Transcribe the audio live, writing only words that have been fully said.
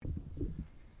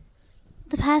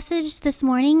passage this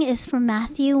morning is from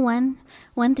Matthew 1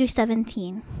 through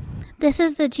 17. This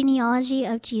is the genealogy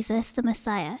of Jesus, the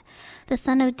Messiah, the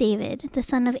son of David, the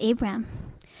son of Abraham.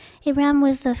 Abraham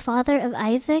was the father of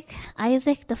Isaac,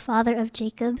 Isaac the father of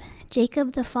Jacob,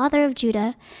 Jacob the father of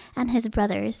Judah and his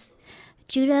brothers.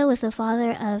 Judah was the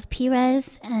father of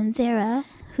Perez and Zerah,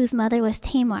 whose mother was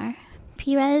Tamar.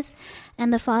 Perez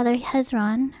and the father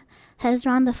Hezron,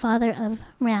 Hezron the father of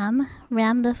Ram,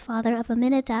 Ram the father of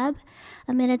Amminadab,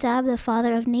 Amminadab the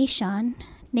father of Nahshon,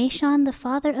 Nahshon the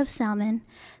father of Salmon,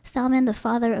 Salmon the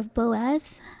father of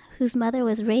Boaz, whose mother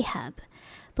was Rahab,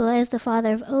 Boaz the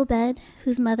father of Obed,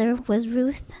 whose mother was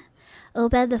Ruth,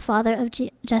 Obed the father of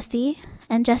Jesse,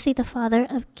 and Jesse the father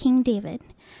of King David.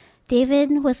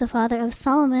 David was the father of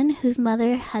Solomon, whose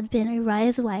mother had been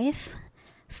Uriah's wife,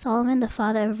 Solomon the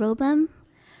father of Robam,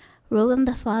 Robam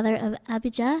the father of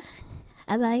Abijah,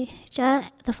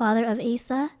 Abijah the father of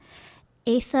Asa,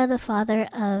 Asa the father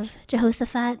of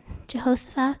Jehoshaphat,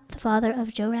 Jehoshaphat the father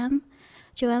of Joram,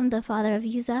 Joram the father of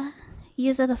Uzzah,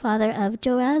 Uzzah the father of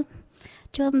Joab,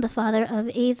 Joab the father of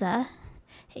Asa,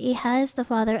 Ahaz the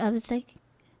father of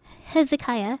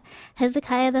Hezekiah,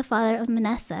 Hezekiah the father of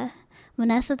Manasseh,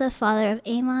 Manasseh the father of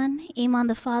Amon, Amon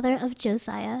the father of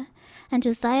Josiah, and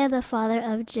Josiah the father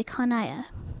of Jeconiah,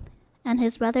 and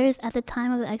his brothers at the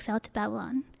time of the exile to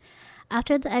Babylon.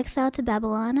 After the exile to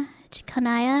Babylon,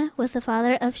 Jeconiah was the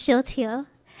father of Shealtiel,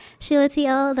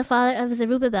 Shealtiel the father of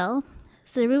Zerubbabel,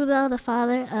 Zerubbabel the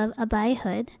father of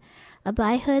Abihud,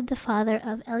 Abihud the father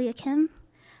of Eliakim,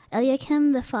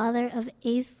 Eliakim the father of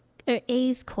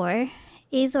Azor,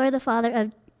 Azor the father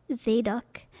of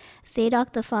Zadok,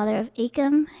 Zadok the father of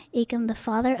Achim, Achim the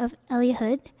father of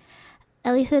Elihud,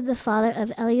 Elihud the father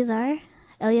of Eleazar,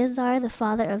 Eleazar the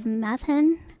father of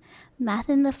Matthan,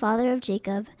 Matthan the father of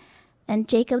Jacob, and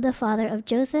Jacob the father of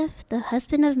Joseph, the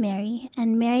husband of Mary,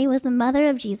 and Mary was the mother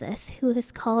of Jesus, who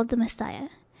is called the Messiah.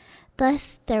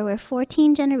 Thus there were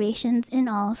 14 generations in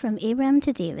all from Abraham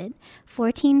to David,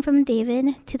 14 from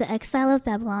David to the exile of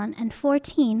Babylon, and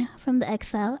 14 from the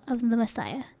exile of the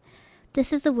Messiah.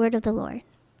 This is the word of the Lord.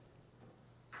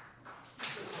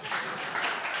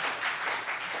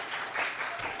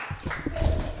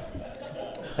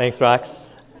 Thanks,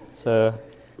 Rox. So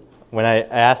when I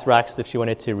asked Rox if she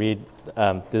wanted to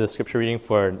do the scripture reading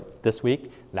for last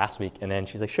week, and then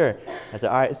she's like, sure. I said,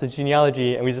 all right, it's the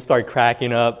genealogy, and we just started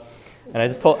cracking up. And I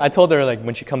told her, like,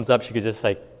 when she comes up, she could just,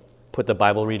 like, put the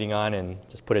Bible reading on and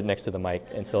just put it next to the mic,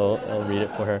 and so I'll read it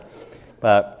for her.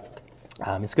 But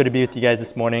it's good to be with you guys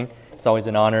this morning. It's always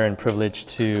an honor and privilege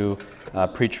to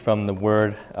preach from the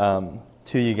Word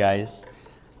to you guys.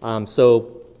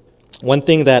 So one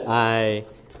thing that I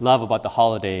love about the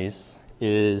holidays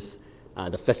is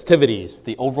the festivities,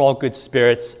 the overall good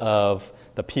spirits of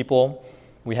the people.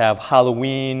 We have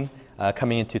Halloween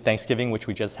coming into Thanksgiving, which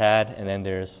we just had, and then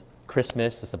there's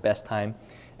Christmas. It's the best time.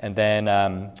 And then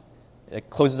it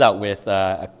closes out with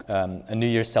a New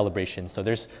Year's celebration. So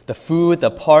there's the food,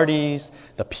 the parties,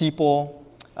 the people,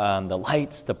 the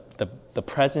lights, the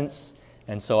presents.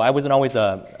 And so I wasn't always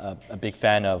a big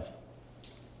fan of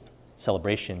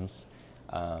celebrations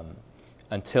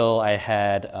until I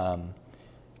had,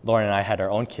 Lauren and I had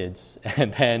our own kids.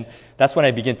 And then that's when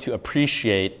I began to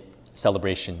appreciate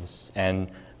celebrations and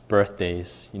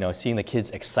birthdays. You know, seeing the kids'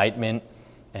 excitement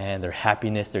and their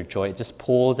happiness, their joy, it just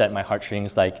pulls at my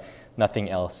heartstrings like nothing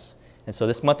else. And so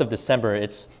this month of December,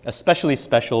 it's especially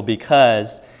special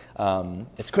because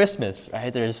it's Christmas,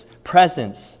 right? There's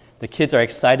presents. The kids are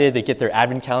excited. They get their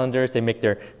advent calendars. They make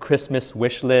their Christmas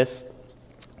wish list.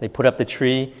 They put up the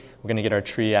tree. We're going to get our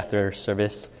tree after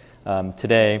service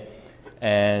today.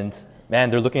 And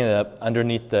man, they're looking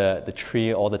underneath the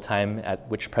tree all the time at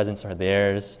which presents are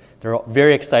theirs. They're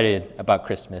very excited about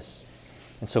Christmas.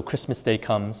 And so Christmas Day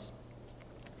comes.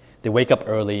 They wake up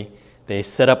early. They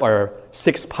set up our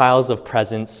 6 piles of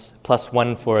presents, plus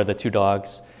one for the 2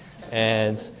 dogs.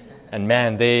 And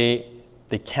man, they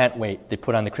can't wait. They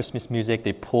put on the Christmas music.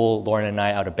 They pull Lauren and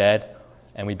I out of bed,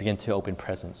 and we begin to open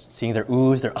presents. Seeing their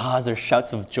oohs, their ahs, their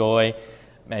shouts of joy,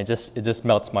 man, it just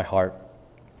melts my heart.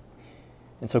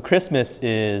 And so Christmas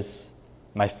is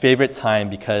my favorite time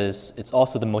because it's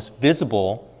also the most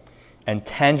visible and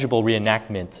tangible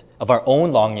reenactment of our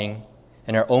own longing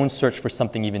and our own search for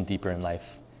something even deeper in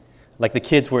life. Like the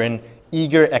kids, we're in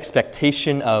eager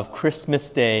expectation of Christmas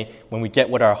Day when we get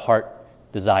what our heart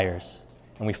desires.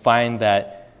 And we find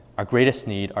that our greatest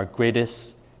need, our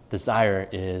greatest desire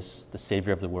is the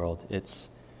Savior of the world.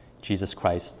 It's Jesus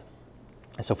Christ.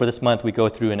 And so for this month, we go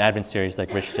through an Advent series,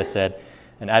 like Rich just said.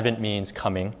 And Advent means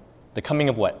coming. The coming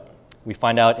of what? We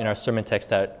find out in our sermon text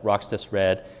that Rox just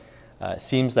read,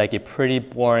 seems like a pretty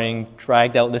boring,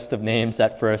 dragged out list of names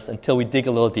at first until we dig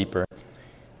a little deeper.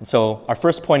 And so our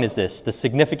first point is this, the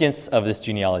significance of this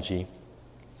genealogy.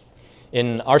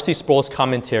 In R.C. Sproul's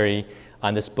commentary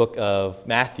on this book of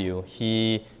Matthew,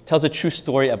 he tells a true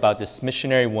story about this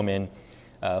missionary woman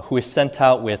who is sent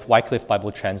out with Wycliffe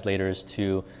Bible translators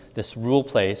to this rural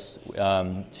place,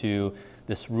 to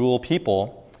this rural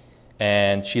people,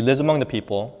 and she lives among the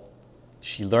people,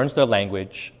 she learns their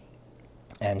language,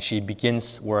 and she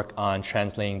begins work on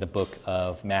translating the book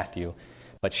of Matthew.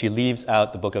 But she leaves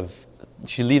out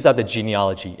the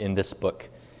genealogy in this book.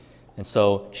 And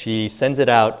so she sends it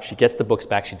out, she gets the books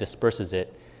back, she disperses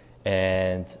it,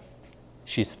 and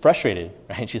she's frustrated,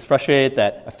 right? She's frustrated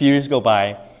that a few years go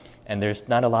by and there's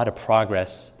not a lot of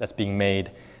progress that's being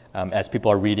made as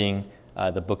people are reading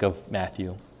the book of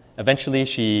Matthew. Eventually,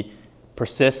 she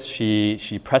persists,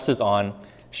 she presses on,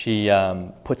 she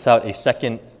puts out a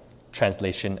second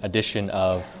translation, edition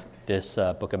of this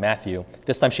book of Matthew.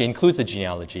 This time she includes the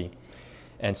genealogy.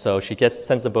 And so she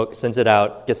sends it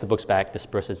out, gets the books back,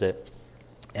 disperses it.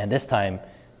 And this time,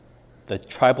 the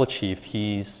tribal chief,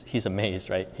 he's amazed,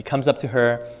 right? He comes up to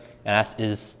her and asks,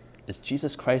 is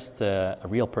Jesus Christ a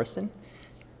real person?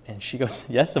 And she goes,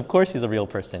 yes, of course he's a real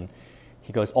person.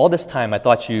 He goes, all this time I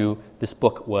thought this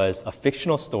book was a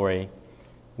fictional story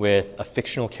with a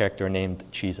fictional character named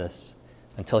Jesus,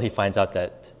 until he finds out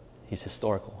that he's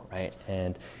historical, right?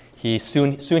 And he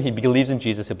believes in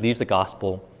Jesus, he believes the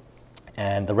gospel,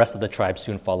 and the rest of the tribe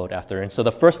soon followed after. And so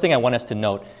the first thing I want us to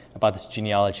note about this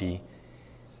genealogy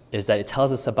is that it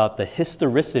tells us about the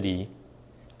historicity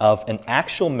of an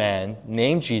actual man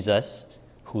named Jesus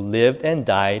who lived and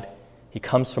died. He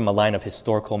comes from a line of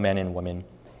historical men and women.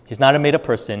 He's not a made-up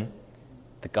person.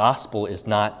 The gospel is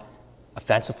not a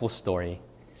fanciful story,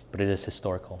 but it is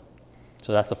historical.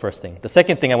 So that's the first thing. The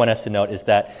second thing I want us to note is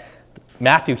that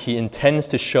Matthew, he intends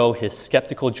to show his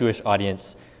skeptical Jewish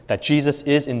audience that Jesus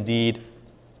is indeed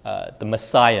the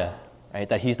Messiah, right?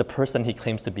 That he's the person he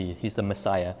claims to be. He's the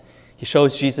Messiah. He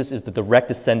shows Jesus is the direct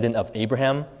descendant of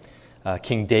Abraham,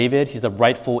 King David. He's the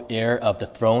rightful heir of the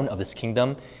throne of this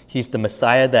kingdom. He's the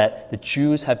Messiah that the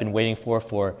Jews have been waiting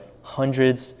for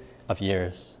hundreds of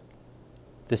years.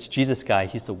 This Jesus guy,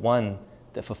 he's the one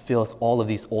that fulfills all of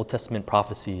these Old Testament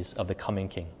prophecies of the coming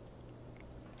king.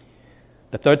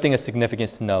 The third thing of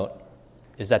significance to note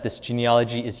is that this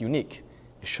genealogy is unique.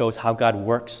 It shows how God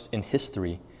works in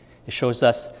history. It shows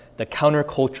us the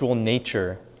countercultural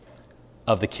nature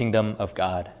of the kingdom of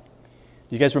God.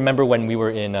 You guys remember when we were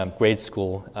in grade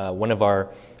school, one of our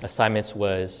assignments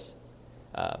was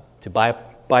to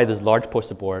buy this large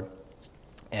poster board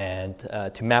and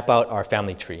to map out our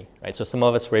family tree, right? So some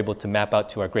of us were able to map out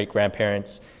to our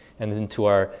great-grandparents and then to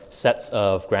our sets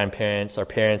of grandparents, our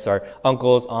parents, our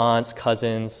uncles, aunts,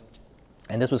 cousins.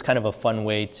 And this was kind of a fun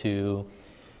way to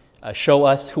show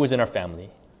us who was in our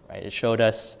family, right? It showed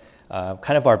us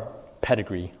kind of our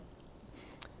pedigree.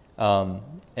 And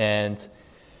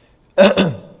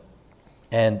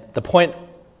the point,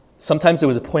 sometimes it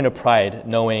was a point of pride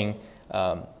knowing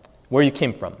where you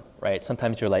came from, right?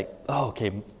 Sometimes you're like, oh,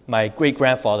 okay, my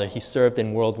great-grandfather, he served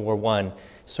in World War I,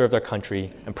 served our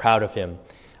country, I'm proud of him.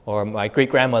 Or my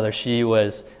great-grandmother, she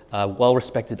was a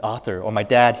well-respected author. Or my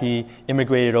dad, he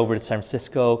immigrated over to San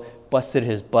Francisco, busted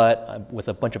his butt with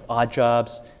a bunch of odd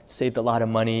jobs, saved a lot of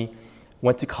money,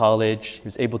 went to college, he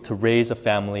was able to raise a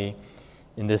family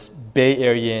in this Bay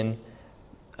Arean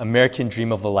American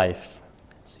dream of a life.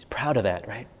 So he's proud of that,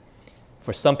 right?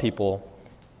 For some people,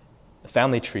 the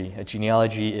family tree, a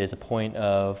genealogy, is a point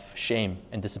of shame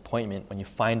and disappointment when you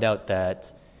find out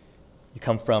that you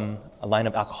come from a line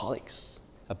of alcoholics,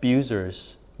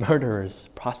 abusers, murderers,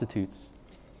 prostitutes.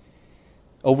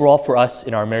 Overall, for us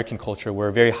in our American culture,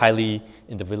 we're very highly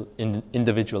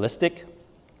individualistic.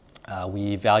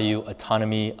 We value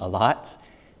autonomy a lot.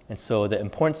 And so the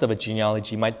importance of a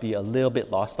genealogy might be a little bit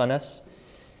lost on us.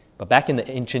 But back in the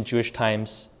ancient Jewish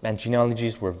times,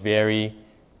 genealogies were very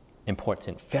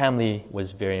important. Family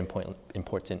was very important.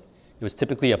 It was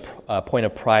typically a point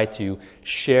of pride to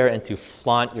share and to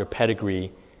flaunt your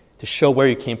pedigree, to show where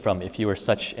you came from if you were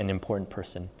such an important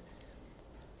person.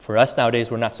 For us nowadays,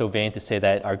 we're not so vain to say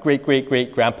that our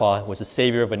great-great-great-grandpa was the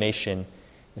savior of a nation.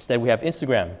 Instead, we have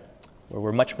Instagram, where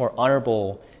we're much more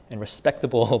honorable and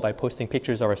respectable by posting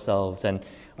pictures of ourselves and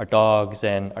our dogs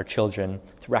and our children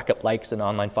to rack up likes and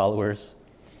online followers.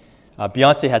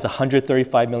 Beyonce has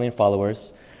 135 million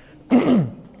followers.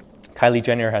 Kylie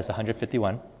Jenner has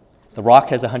 151. The Rock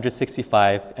has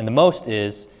 165. And the most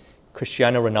is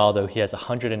Cristiano Ronaldo. He has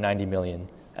 190 million.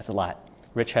 That's a lot.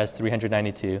 Rich has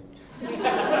 392.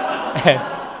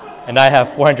 And I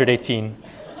have 418.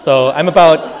 So I'm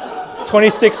about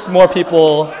 26 more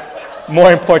people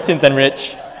more important than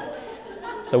rich.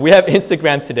 So we have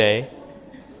Instagram today.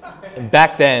 And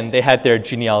back then, they had their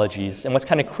genealogies. And what's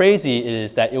kind of crazy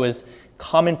is that it was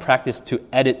common practice to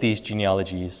edit these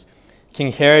genealogies.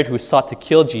 King Herod, who sought to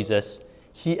kill Jesus,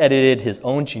 he edited his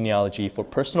own genealogy for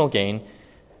personal gain,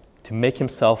 to make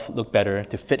himself look better,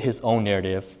 to fit his own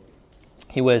narrative.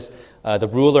 He was the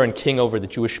ruler and king over the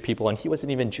Jewish people, and he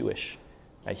wasn't even Jewish.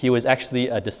 Right? He was actually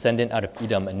a descendant out of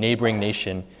Edom, a neighboring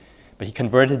nation. But he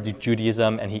converted to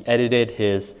Judaism, and he edited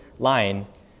his line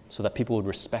so that people would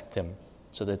respect him,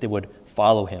 so that they would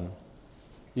follow him.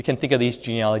 You can think of these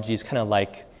genealogies kind of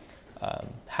like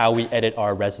how we edit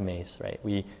our resumes, right?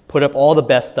 We put up all the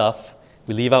best stuff.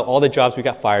 We leave out all the jobs we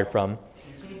got fired from.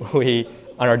 On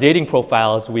our dating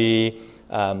profiles, we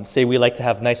say we like to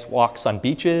have nice walks on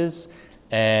beaches,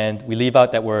 and we leave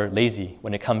out that we're lazy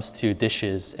when it comes to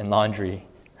dishes and laundry,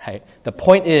 right? The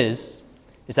point is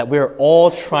that we're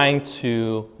all trying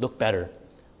to look better.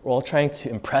 We're all trying to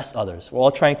impress others. We're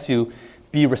all trying to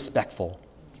be respectful.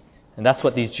 And that's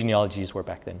what these genealogies were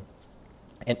back then.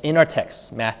 And in our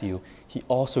text, Matthew, he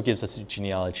also gives us a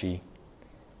genealogy.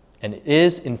 And it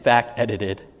is, in fact,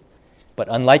 edited. But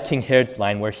unlike King Herod's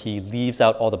line, where he leaves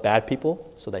out all the bad people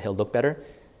so that he'll look better,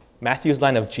 Matthew's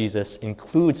line of Jesus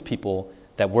includes people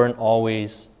that weren't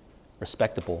always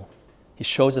respectable. He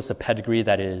shows us a pedigree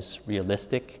that is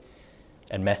realistic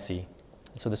and messy.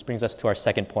 So this brings us to our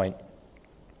second point.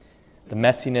 The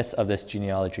messiness of this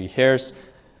genealogy. Here's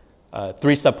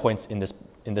 3 subpoints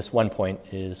in this one point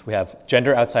is we have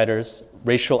gender outsiders,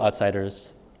 racial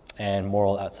outsiders, and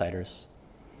moral outsiders.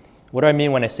 What do I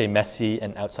mean when I say messy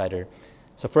and outsider?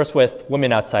 So first with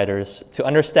women outsiders, to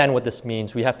understand what this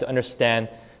means, we have to understand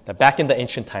that back in the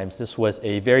ancient times, this was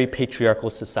a very patriarchal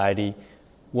society.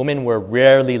 Women were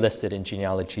rarely listed in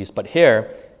genealogies, but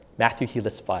here, Matthew, he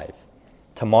lists 5.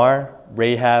 Tamar,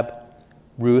 Rahab,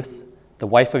 Ruth, the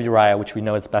wife of Uriah, which we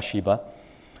know is Bathsheba,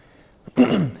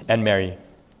 and Mary.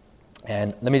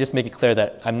 And let me just make it clear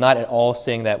that I'm not at all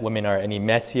saying that women are any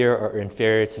messier or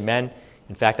inferior to men.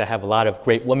 In fact, I have a lot of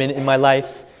great women in my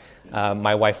life.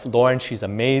 My wife, Lauren, she's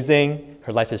amazing.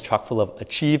 Her life is chock full of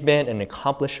achievement and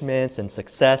accomplishments and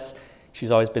success.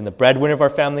 She's always been the breadwinner of our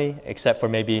family, except for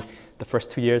maybe the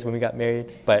first 2 years when we got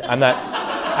married. But I'm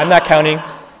not counting.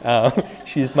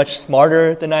 She's much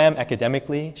smarter than I am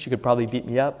academically. She could probably beat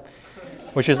me up,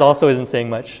 which also isn't saying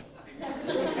much.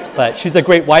 But she's a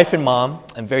great wife and mom.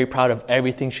 I'm very proud of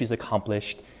everything she's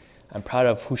accomplished. I'm proud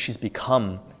of who she's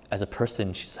become as a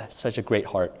person. She's such a great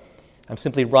heart. I'm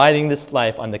simply riding this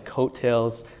life on the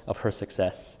coattails of her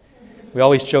success. We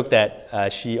always joke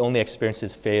that she only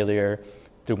experiences failure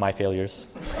through my failures.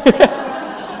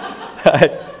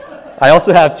 I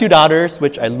also have 2 daughters,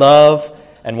 which I love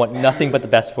and want nothing but the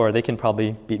best for. They can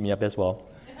probably beat me up as well.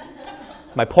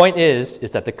 My point is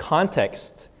that the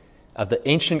context of the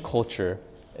ancient culture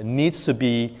needs to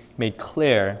be made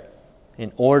clear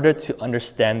in order to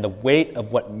understand the weight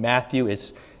of what Matthew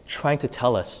is trying to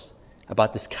tell us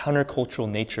about this countercultural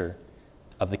nature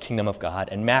of the kingdom of God.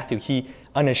 And Matthew, he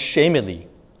unashamedly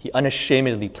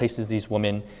places these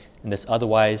women in this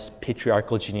otherwise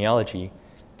patriarchal genealogy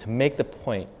to make the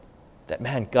point that,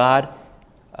 man, God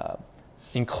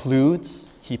includes,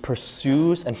 he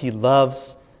pursues, and he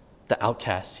loves the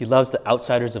outcasts. He loves the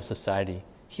outsiders of society.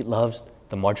 He loves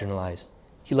the marginalized.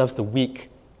 He loves the weak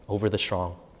over the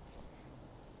strong.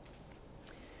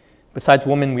 Besides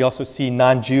women, we also see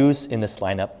non-Jews in this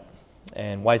lineup.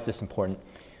 And why is this important?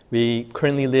 We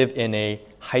currently live in a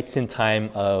heightened time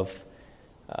of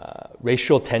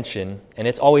racial tension, and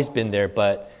it's always been there,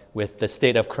 but with the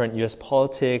state of current U.S.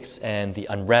 politics and the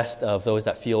unrest of those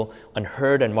that feel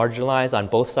unheard and marginalized on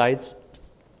both sides,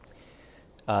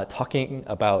 talking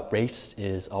about race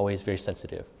is always very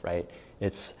sensitive, right?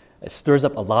 It stirs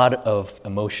up a lot of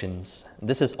emotions.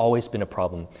 This has always been a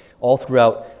problem. All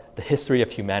throughout the history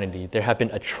of humanity, there have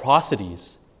been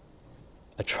atrocities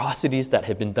that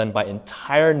have been done by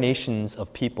entire nations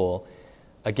of people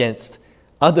against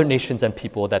other nations and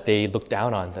people that they looked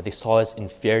down on, that they saw as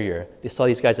inferior. They saw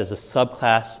these guys as a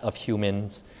subclass of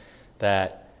humans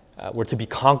that were to be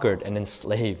conquered and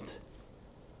enslaved.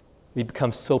 We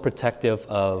become so protective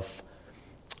of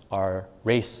our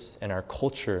race and our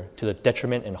culture to the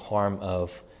detriment and harm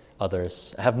of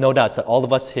others. I have no doubts that all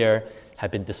of us here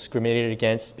have been discriminated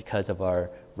against because of our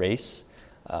race.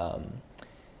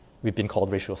 We've been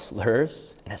called racial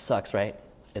slurs, and it sucks, right?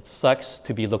 It sucks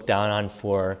to be looked down on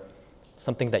for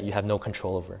something that you have no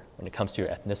control over when it comes to your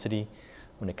ethnicity,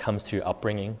 when it comes to your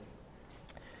upbringing.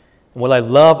 And what I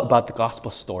love about the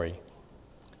gospel story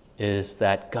is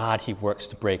that God, he works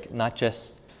to break not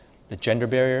just the gender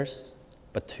barriers,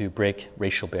 but to break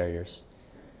racial barriers.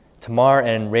 Tamar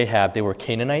and Rahab, they were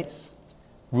Canaanites.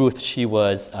 Ruth, she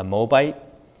was a Moabite.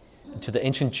 And to the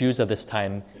ancient Jews of this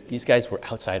time, these guys were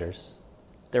outsiders.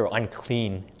 They were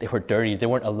unclean. They were dirty. They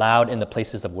weren't allowed in the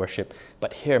places of worship.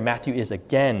 But here, Matthew is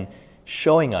again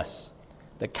showing us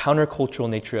the countercultural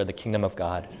nature of the kingdom of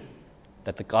God,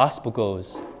 that the gospel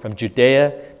goes from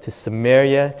Judea to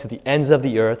Samaria to the ends of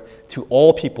the earth, to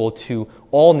all people, to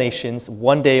all nations.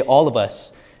 One day, all of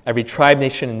us, every tribe,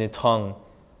 nation, and tongue,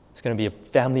 is going to be a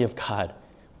family of God,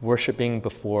 worshiping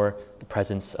before the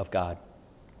presence of God.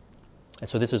 And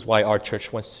so this is why our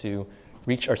church wants to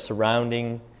reach our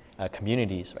surrounding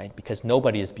communities, right? Because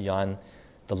nobody is beyond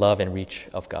the love and reach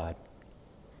of God.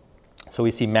 So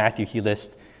we see Matthew, he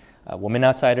lists women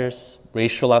outsiders,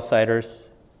 racial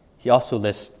outsiders. He also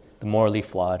lists the morally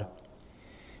flawed.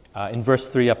 In verse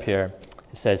 3 up here,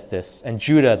 it says this, and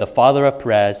Judah, the father of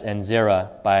Perez, and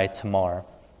Zerah by Tamar.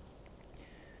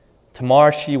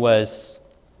 Tamar, she was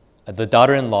the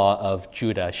daughter-in-law of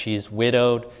Judah. She's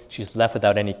widowed. She's left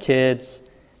without any kids.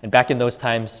 And back in those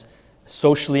times,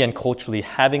 socially and culturally,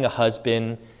 having a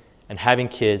husband and having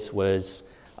kids was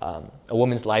a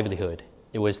woman's livelihood.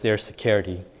 It was their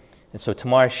security. And so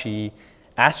Tamar, she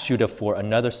asked Judah for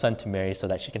another son to marry so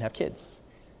that she can have kids.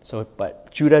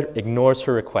 But Judah ignores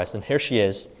her request, and here she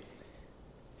is.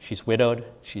 She's widowed,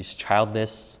 she's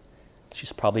childless,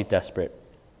 she's probably desperate.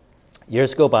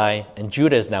 Years go by, and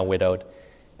Judah is now widowed,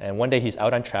 and one day he's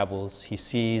out on travels. He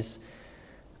sees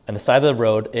on the side of the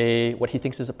road what he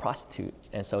thinks is a prostitute,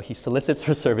 and so he solicits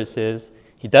her services.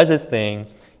 He does his thing,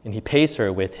 and he pays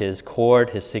her with his cord,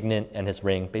 his signet, and his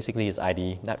ring, basically his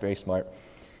ID. Not very smart.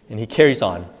 And he carries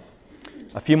on.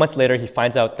 A few months later, he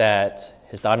finds out that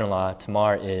his daughter-in-law,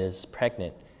 Tamar, is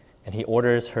pregnant, and he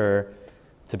orders her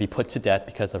to be put to death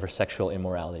because of her sexual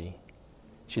immorality.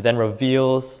 She then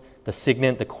reveals the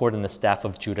signet, the cord, and the staff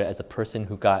of Judah as the person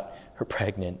who got her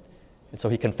pregnant. And so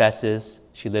he confesses.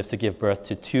 She lives to give birth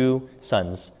to 2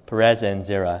 sons, Perez and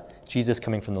Zerah, Jesus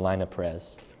coming from the line of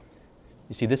Perez.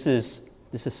 You see, this is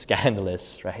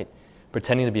scandalous, right?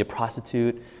 Pretending to be a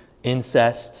prostitute,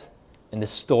 incest, and the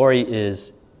story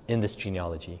is in this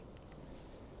genealogy.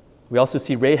 We also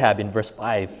see Rahab in verse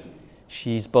 5.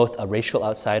 She's both a racial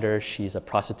outsider, she's a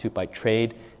prostitute by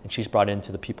trade, and she's brought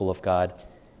into the people of God.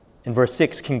 In verse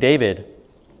 6, King David,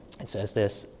 it says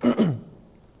this,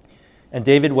 and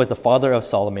David was the father of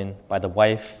Solomon by the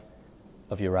wife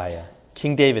of Uriah.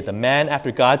 King David, the man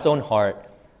after God's own heart,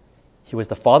 he was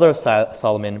the father of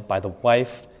Solomon by the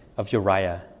wife of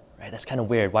Uriah. Right? That's kind of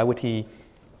weird. Why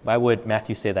would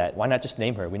Matthew say that? Why not just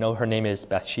name her? We know her name is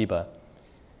Bathsheba.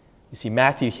 You see,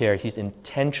 Matthew here, he's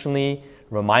intentionally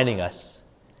reminding us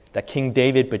that King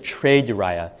David betrayed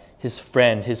Uriah, his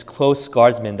friend, his close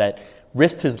guardsman that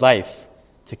risked his life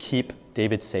to keep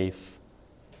David safe.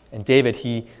 And David,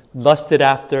 he lusted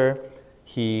after,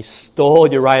 he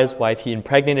stole Uriah's wife, he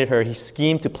impregnated her, he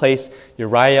schemed to place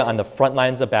Uriah on the front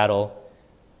lines of battle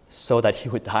so that he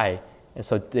would die. And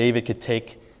so David could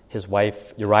take his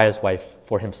wife, Uriah's wife,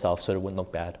 for himself so it wouldn't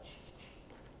look bad.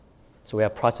 So we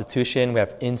have prostitution, we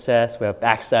have incest, we have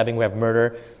backstabbing, we have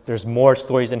murder. There's more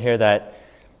stories in here that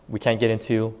we can't get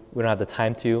into. We don't have the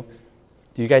time to.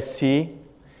 Do you guys see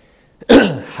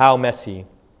how messy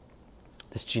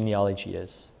this genealogy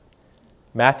is?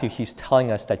 Matthew, he's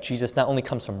telling us that Jesus not only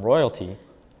comes from royalty,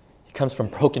 he comes from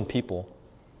broken people.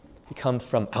 He comes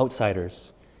from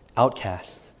outsiders,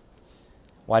 outcasts.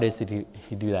 Why does he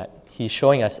do that? He's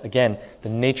showing us, again, the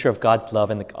nature of God's love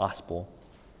in the gospel,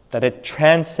 that it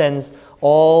transcends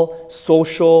all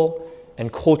social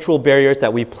and cultural barriers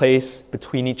that we place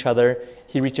between each other.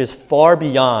 He reaches far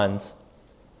beyond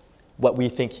what we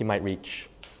think he might reach.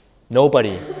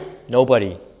 Nobody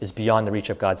is beyond the reach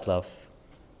of God's love.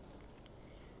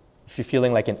 If you're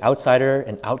feeling like an outsider,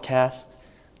 an outcast,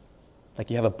 like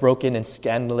you have a broken and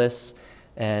scandalous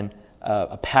and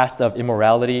a past of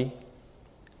immorality,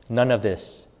 none of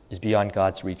this is beyond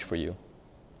God's reach for you.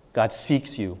 God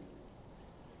seeks you.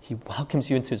 He welcomes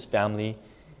you into his family.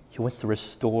 He wants to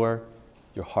restore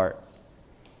your heart.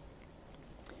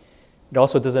 It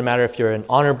also doesn't matter if you're an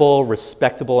honorable,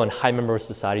 respectable, and high member of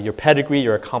society. Your pedigree,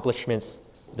 your accomplishments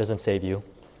doesn't save you.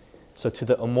 So to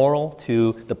the immoral,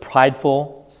 to the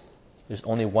prideful, there's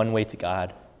only one way to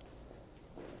God.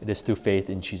 It is through faith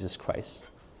in Jesus Christ.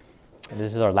 And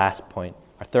this is our last point.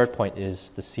 Our third point is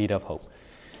the seed of hope.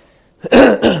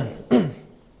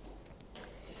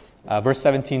 Verse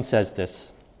 17 says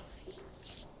this.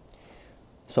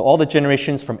 So all the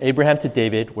generations from Abraham to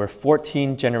David were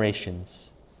 14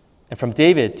 generations. And from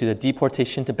David to the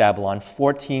deportation to Babylon,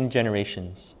 14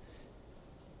 generations.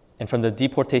 And from the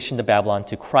deportation to Babylon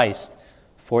to Christ,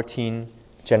 14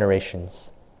 generations.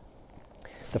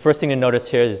 The first thing to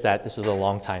notice here is that this is a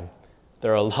long time.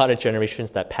 There are a lot of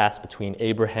generations that pass between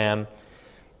Abraham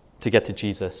to get to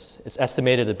Jesus. It's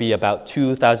estimated to be about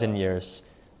 2,000 years.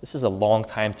 This is a long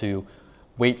time to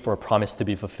wait for a promise to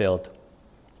be fulfilled.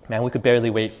 Man, we could barely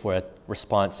wait for a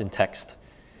response in text.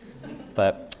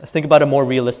 But let's think about a more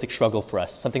realistic struggle for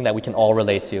us, something that we can all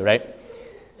relate to, right?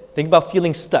 Think about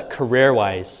feeling stuck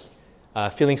career-wise,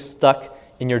 feeling stuck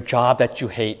in your job that you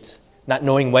hate, not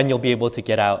knowing when you'll be able to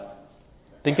get out.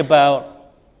 Think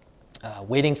about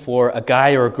waiting for a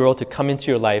guy or a girl to come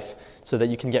into your life so that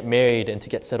you can get married and to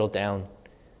get settled down.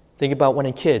 Think about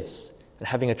wanting kids and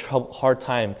having a hard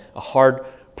time, a hard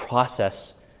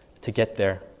process to get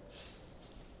there.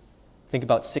 Think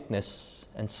about sickness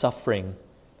and suffering,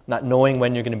 not knowing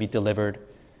when you're going to be delivered,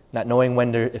 not knowing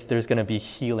if there's going to be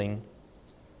healing,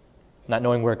 not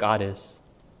knowing where God is.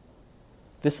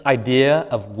 This idea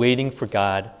of waiting for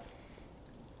God,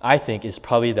 I think, is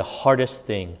probably the hardest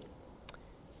thing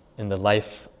in the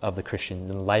life of the Christian, in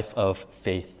the life of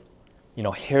faith. You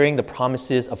know, hearing the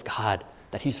promises of God,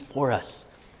 that He's for us,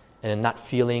 and not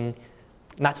seeing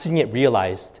it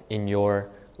realized in your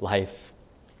life.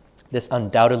 This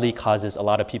undoubtedly causes a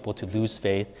lot of people to lose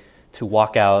faith, to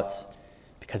walk out,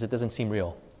 because it doesn't seem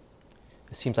real.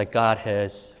 It seems like God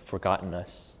has forgotten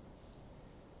us.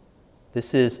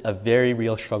 This is a very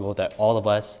real struggle that all of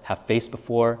us have faced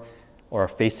before, or are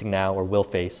facing now, or will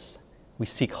face. We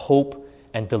seek hope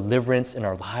and deliverance in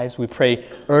our lives. We pray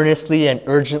earnestly and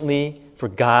urgently for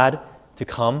God to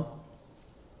come,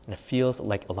 and it feels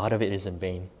like a lot of it is in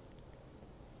vain.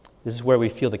 This is where we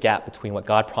feel the gap between what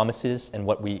God promises and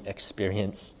what we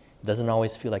experience. It doesn't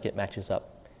always feel like it matches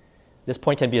up. This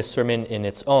point can be a sermon in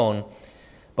its own,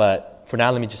 but for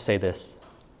now, let me just say this.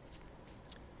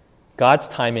 God's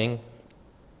timing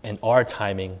and our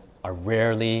timing are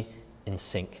rarely in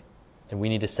sync, and we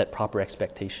need to set proper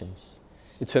expectations.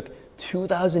 It took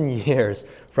 2,000 years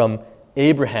from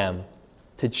Abraham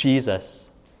to Jesus.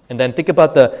 And then think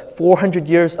about the 400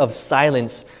 years of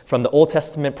silence from the Old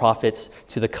Testament prophets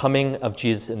to the coming of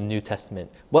Jesus in the New Testament.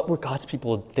 What were God's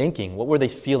people thinking? What were they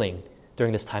feeling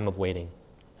during this time of waiting?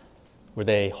 Were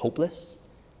they hopeless?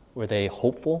 Were they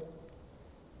hopeful?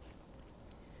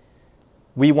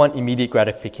 We want immediate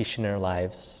gratification in our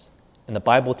lives. And the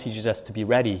Bible teaches us to be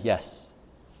ready, yes,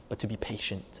 but to be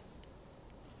patient,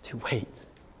 to wait,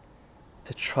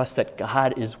 to trust that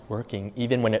God is working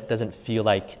even when it doesn't feel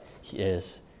like He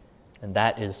is. And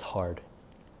that is hard.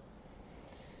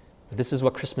 But this is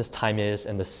what Christmas time is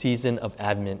and the season of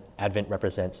Advent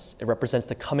represents. It represents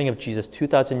the coming of Jesus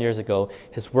 2,000 years ago,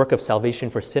 His work of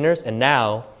salvation for sinners, and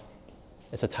now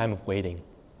it's a time of waiting.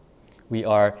 We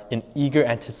are in eager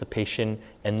anticipation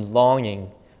and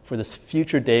longing for this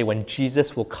future day when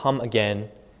Jesus will come again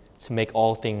to make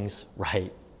all things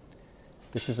right.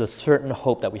 This is a certain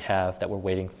hope that we have that we're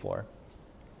waiting for.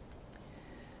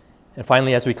 And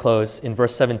finally, as we close, in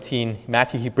verse 17,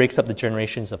 Matthew, he breaks up the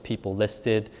generations of people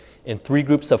listed in 3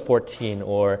 groups of 14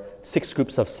 or 6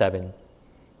 groups of 7.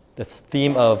 The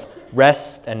theme of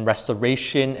rest and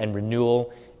restoration and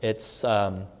renewal, it's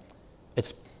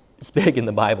big in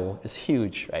the Bible. It's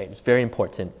huge, right? It's very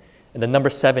important. And the number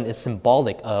 7 is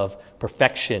symbolic of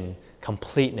perfection,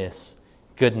 completeness,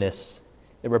 goodness.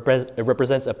 It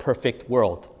represents a perfect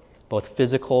world, both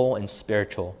physical and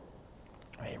spiritual.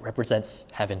 Right? It represents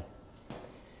heaven.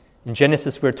 In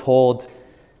Genesis, we're told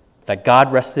that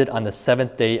God rested on the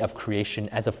 7th day of creation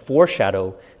as a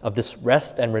foreshadow of this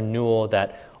rest and renewal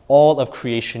that all of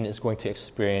creation is going to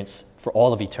experience for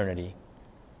all of eternity.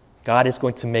 God is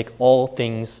going to make all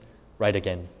things right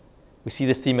again. We see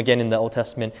this theme again in the Old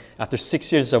Testament. After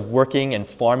 6 years of working and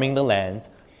farming the land,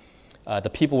 the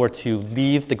people were to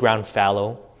leave the ground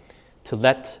fallow, to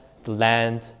let the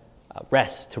land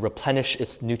rest, to replenish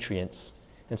its nutrients.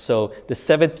 And so the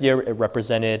 7th year, it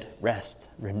represented rest,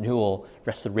 renewal,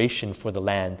 restoration for the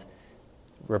land.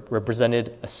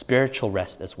 Represented a spiritual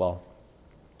rest as well.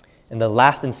 In the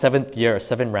last and 7th year,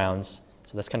 7 rounds,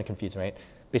 so that's kind of confusing, right?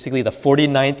 Basically, the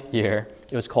 49th year,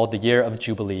 it was called the year of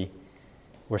Jubilee,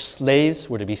 where slaves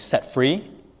were to be set free,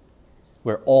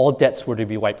 where all debts were to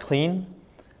be wiped clean,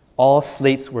 all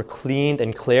slates were cleaned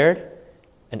and cleared,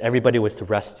 and everybody was to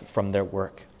rest from their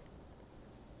work.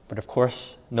 But of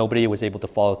course, nobody was able to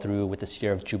follow through with this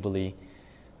year of Jubilee.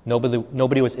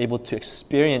 Nobody was able to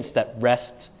experience that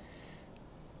rest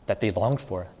that they longed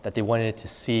for, that they wanted to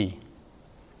see.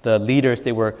 The leaders,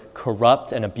 they were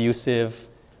corrupt and abusive.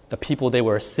 The people, they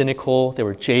were cynical, they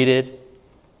were jaded.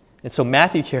 And so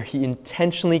Matthew here, he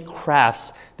intentionally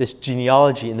crafts this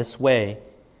genealogy in this way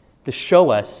to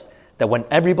show us that when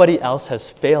everybody else has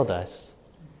failed us,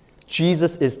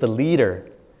 Jesus is the leader,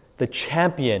 the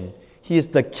champion. He is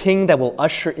the king that will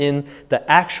usher in the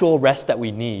actual rest that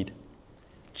we need.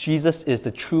 Jesus is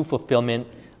the true fulfillment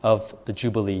of the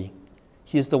Jubilee.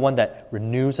 He is the one that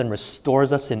renews and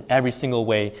restores us in every single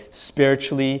way,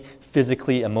 spiritually,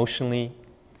 physically, emotionally.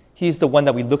 He is the one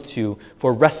that we look to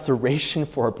for restoration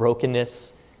for our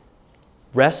brokenness,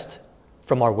 rest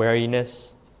from our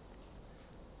weariness.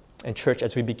 And church,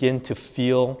 as we begin to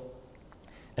feel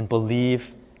and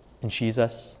believe in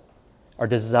Jesus, our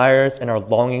desires and our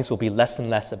longings will be less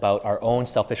and less about our own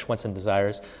selfish wants and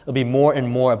desires. It'll be more and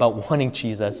more about wanting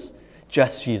Jesus,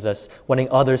 just Jesus, wanting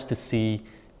others to see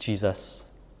Jesus.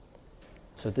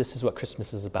 So this is what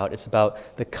Christmas is about. It's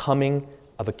about the coming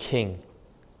of a king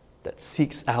that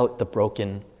seeks out the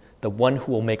broken, the one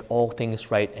who will make all things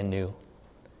right and new.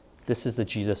 This is the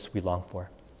Jesus we long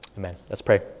for. Amen. Let's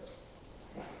pray.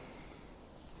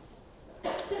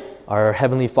 Our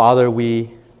Heavenly Father,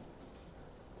 we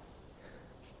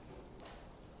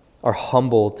are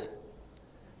humbled.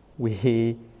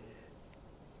 We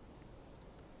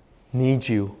need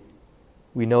you.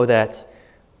 We know that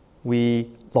we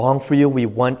long for you. We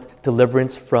want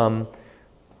deliverance from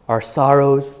our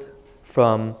sorrows,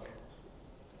 from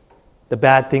the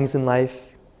bad things in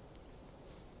life.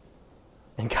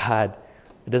 And God,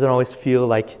 it doesn't always feel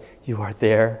like you are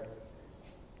there,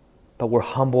 but we're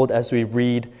humbled as we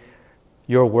read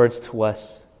your words to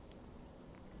us,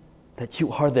 that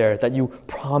you are there, that you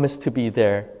promise to be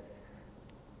there.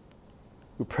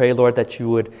 We pray, Lord, that you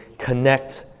would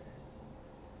connect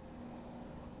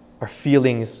our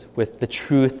feelings with the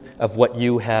truth of what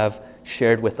you have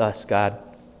shared with us, God.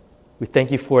 We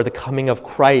thank you for the coming of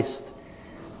Christ,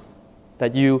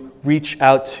 that you reach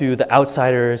out to the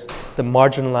outsiders, the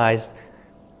marginalized,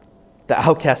 the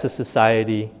outcasts of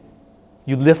society.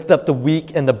 You lift up the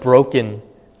weak and the broken.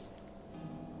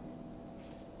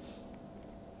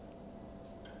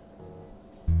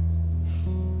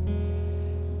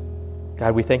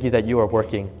 God, we thank you that you are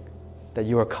working, that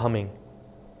you are coming.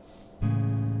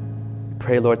 We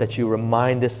pray, Lord, that you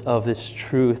remind us of this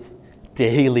truth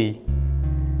daily.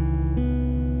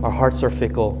 Our hearts are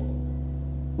fickle.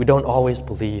 We don't always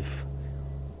believe.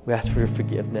 We ask for your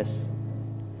forgiveness.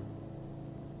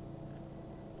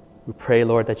 We pray,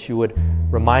 Lord, that you would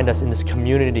remind us in this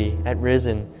community at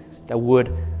Risen that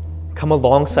would come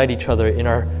alongside each other in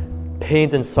our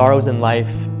pains and sorrows in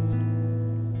life,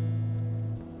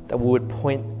 that we would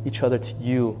point each other to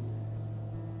you,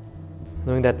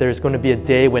 knowing that there's going to be a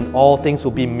day when all things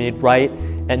will be made right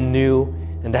and new,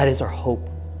 and that is our hope.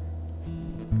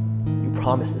 You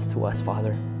promised this to us,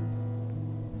 Father.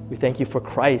 We thank you for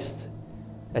Christ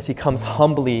as he comes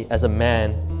humbly as a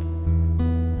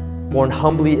man, born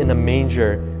humbly in a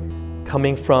manger,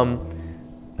 coming from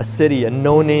a city, a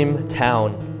no-name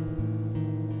town.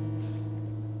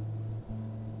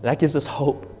 That gives us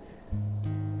hope,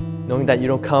 knowing that you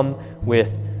don't come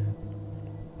with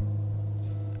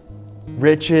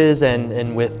riches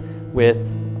and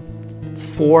with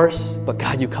force, but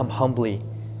God, you come humbly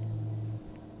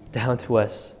down to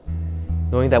us,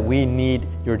 knowing that we need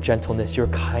your gentleness, your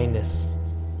kindness.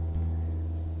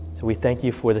 So we thank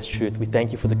you for this truth. We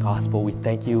thank you for the gospel. We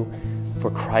thank you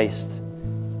for Christ.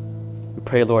 We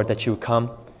pray, Lord, that you would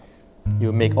come, you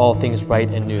would make all things right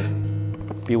and new.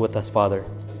 Be with us, Father.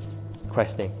 In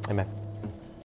Christ's name, amen.